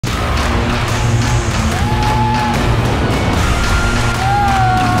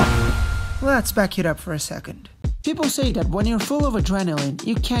Let's back it up for a second. People say that when you're full of adrenaline,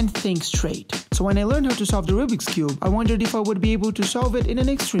 you can't think straight. So when I learned how to solve the Rubik's Cube, I wondered if I would be able to solve it in an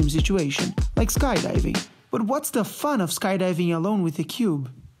extreme situation, like skydiving. But what's the fun of skydiving alone with a cube?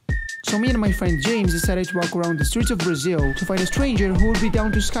 So me and my friend James decided to walk around the streets of Brazil to find a stranger who would be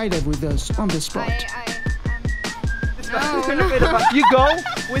down to skydive with us on the spot. You go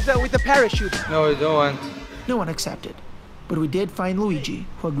with the parachute. No, I don't want. No one accepted. But we did find Luigi,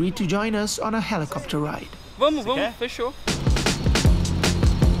 who agreed to join us on a helicopter ride. Vamos, fechou.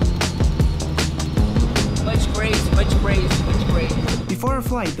 Much praise. Before our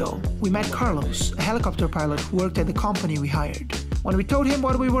flight though, we met Carlos, a helicopter pilot who worked at the company we hired. When we told him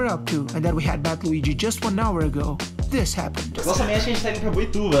what we were up to and that we had met Luigi just 1 hour ago, this happened. Nossa mente a gente tá indo pra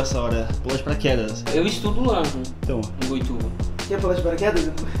Boituva essa hora, pular de paraquedas. Eu estudo lá, Então, em Boituva. Quer pular de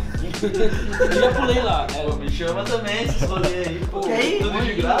paraquedas? Eu já pulei lá. pô, me chama também esses rolês aí, pô. Ok. Tudo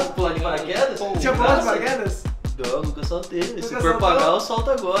de graça, pular de paraquedas? Já pulou de paraquedas? Não, nunca soltei. Se Nunca for soltou? pagar, eu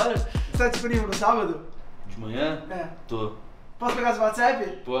solto agora. Você tá disponível no sábado? De manhã? É. Tô. Posso pegar seu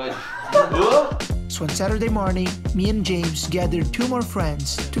WhatsApp? Pode. So on Saturday morning, me and James gathered 2 more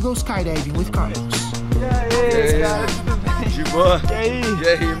friends to go skydiving with Carlos. E aí, cara, tudo bem? De boa? E aí? E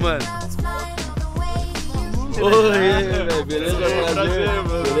aí, mano? Oi, velho, beleza? Prazer,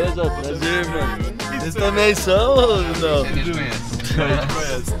 mano. Beleza? Prazer, mano. Vocês também são ou não? A gente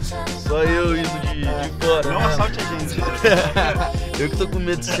conhece. Só eu indo de fora. Não assalte a gente. Eu que tô com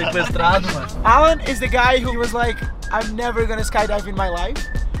medo de ser sequestrado, mano. Alan is the guy who was like, I'm never gonna skydive in my life.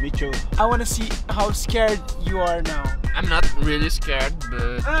 Me too. I wanna see how scared you are now. I'm not really scared,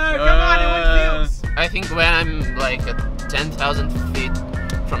 but Come on, it feels. I think when I'm like at 10,000 feet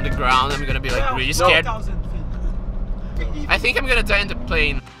from the ground, I'm gonna be like really scared. 10,000 feet. I think I'm gonna die in the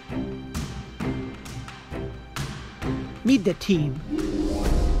plane. Meet the team.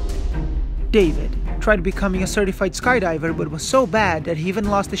 David tried becoming a certified skydiver but was so bad that he even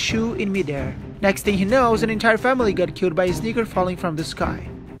lost a shoe in midair. Next thing he knows, an entire family got killed by a sneaker falling from the sky.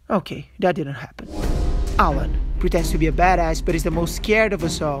 Okay, that didn't happen. Alan pretends to be a badass but is the most scared of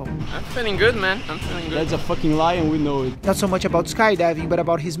us all. I'm feeling good, man. I'm feeling good. That's a fucking lie and we know it. Not so much about skydiving but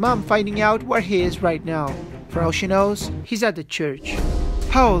about his mom finding out where he is right now. For all she knows, he's at the church.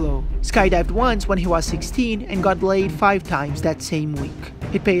 Paolo skydived once when he was 16 and got laid 5 times that same week.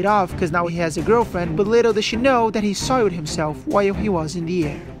 It paid off because now he has a girlfriend, but little does she know that he soiled himself while he was in the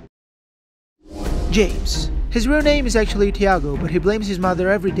air. James. His real name is actually Thiago, but he blames his mother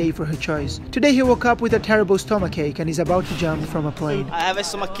every day for her choice. Today he woke up with a terrible stomachache and is about to jump from a plane. I have a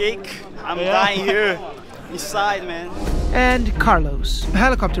stomachache. I'm dying here inside, man. And Carlos, a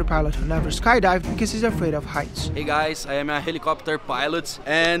helicopter pilot who never skydived because he's afraid of heights. Hey guys, I am a helicopter pilot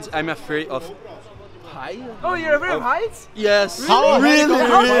and I'm afraid of height. Oh, you're afraid of heights? Yes.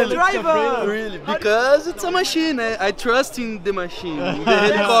 Really, because it's a machine. I trust in the machine, in the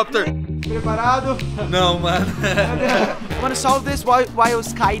helicopter. Preparado? No, man. I want to solve this while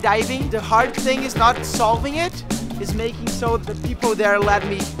skydiving. The hard thing is not solving it, is making so the people there let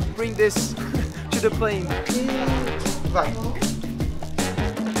me bring this to the plane. Vai.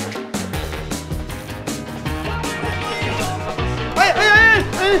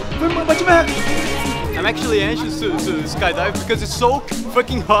 I'm actually anxious to skydive because it's so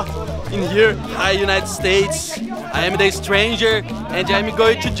fucking hot in here. Hi, United States. I am the stranger and I'm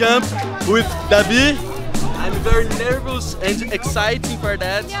going to jump with Davi. I'm very nervous and exciting for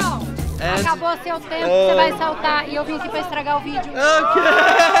that. And acabou seu tempo, você vai saltar e eu vim aqui para estragar o vídeo.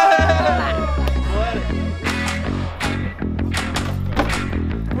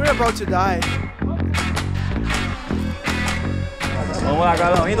 We're about to die. Vamos lá,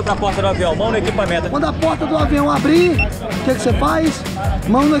 galão, indo pra porta do avião, mão no equipamento. Quando a porta do avião abrir, o que você faz?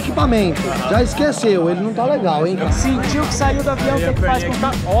 Mão no equipamento. Já esqueceu, ele não tá legal, hein? Sentiu que saiu do avião, o que faz com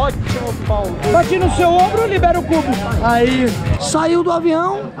tá ótimo, Paulo. Bate no seu ombro, libera o cubo. Aí, saiu do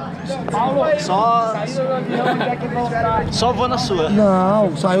avião. Paulo, Só vou na sua.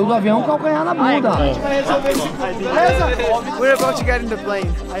 Não, saiu do avião, calcanhar na bunda. a gente vai resolver isso. Beleza? We're about to get in the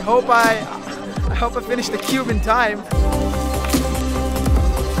plane. I hope I finish the cube in time.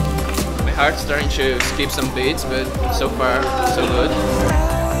 My heart's starting to skip some beats, but so far, so good.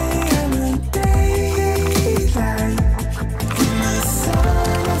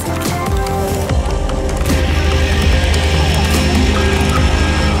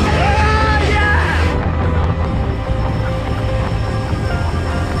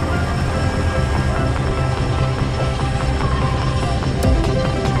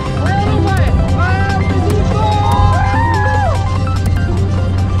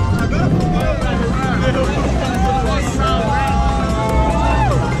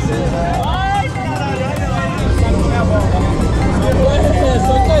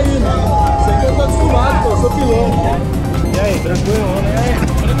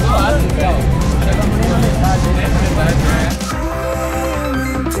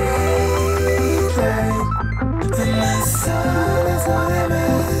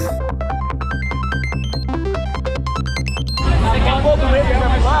 Daqui a pouco o Rubik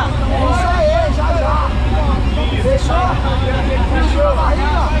vai pular? É isso aí, já já. Fechou? Fechou a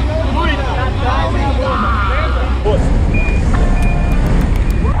barriga? Vamos lá! Vamos!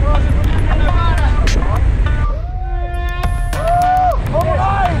 Bora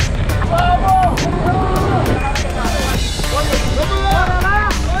lá!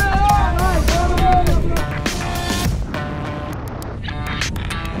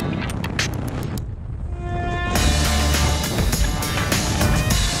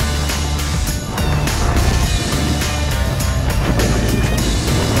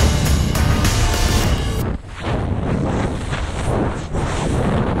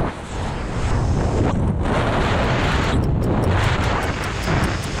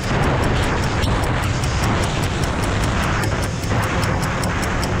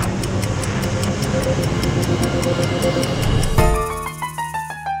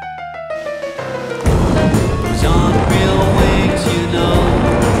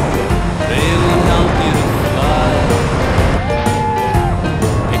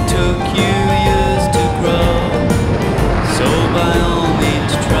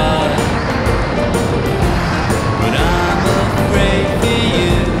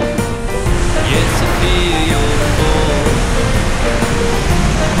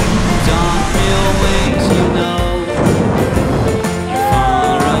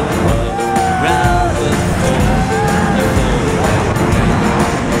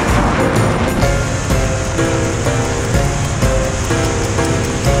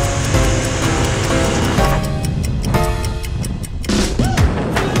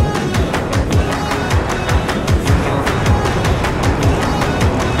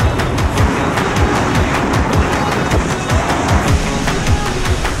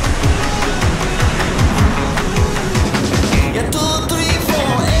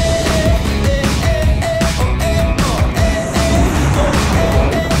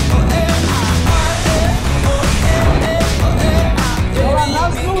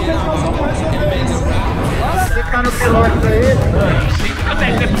 Ficar no piloto aí.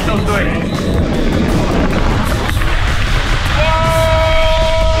 5 são dois.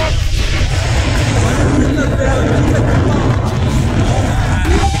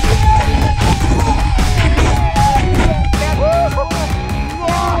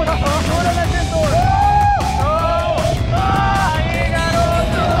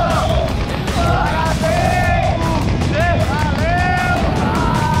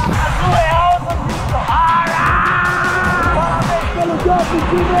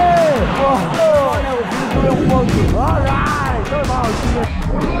 Olha, o vídeo é um ponto. Alright, foi mal,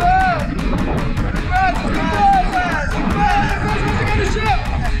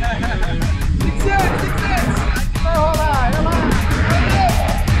 vai rolar, vai lá.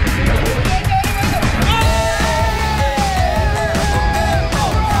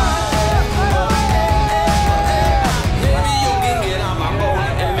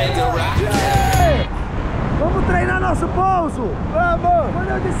 Vamos treinar nosso pouso! Vamos! Quando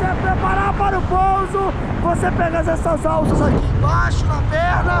eu disser preparar para o pouso, você pega essas alças aqui embaixo na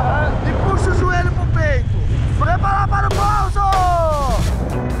perna e puxa o joelho pro peito. Preparar para o pouso!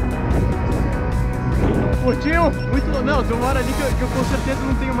 Curtiu? Muito... Não, tem uma hora ali que eu com certeza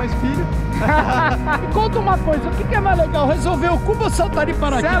não tenho mais filho. Me conta uma coisa, o que é mais legal? Resolver o cubo ou saltar de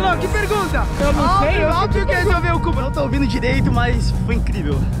paraquedas? Celo, que pergunta! Eu não sei. Óbvio que resolveu o cubo. Não tô ouvindo direito, mas foi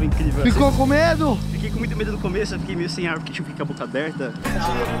incrível. Foi incrível. Ficou com medo? Fiquei com muito medo no começo, eu fiquei meio sem ar porque tive que ficar com a boca aberta.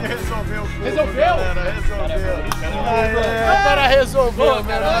 Resolveu. Resolveu? O cara resolveu,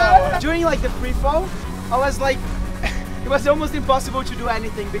 cara. During like the free fall, I was like, it was almost impossible to do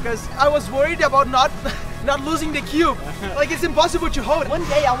anything because I was worried about not losing the cube. Like it's impossible to hold. One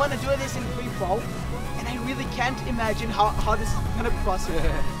day I want to do this in free fall, and I really can't imagine how this is gonna be possible.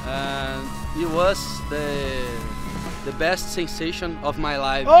 And it was the best sensation of my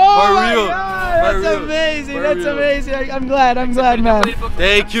life. Oh for my real. God, that's real. amazing. For That's real. amazing. I'm glad, man.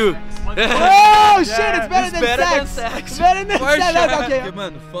 Thank you. Oh shit, it's better than sex. sex. Better than sex. Okay. Porque,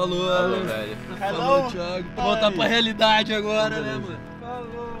 mano, falou, velho. Falou, Thiago. Voltar pra realidade agora, né, mano?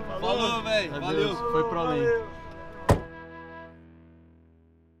 Falou, velho. Valeu. Foi pro além.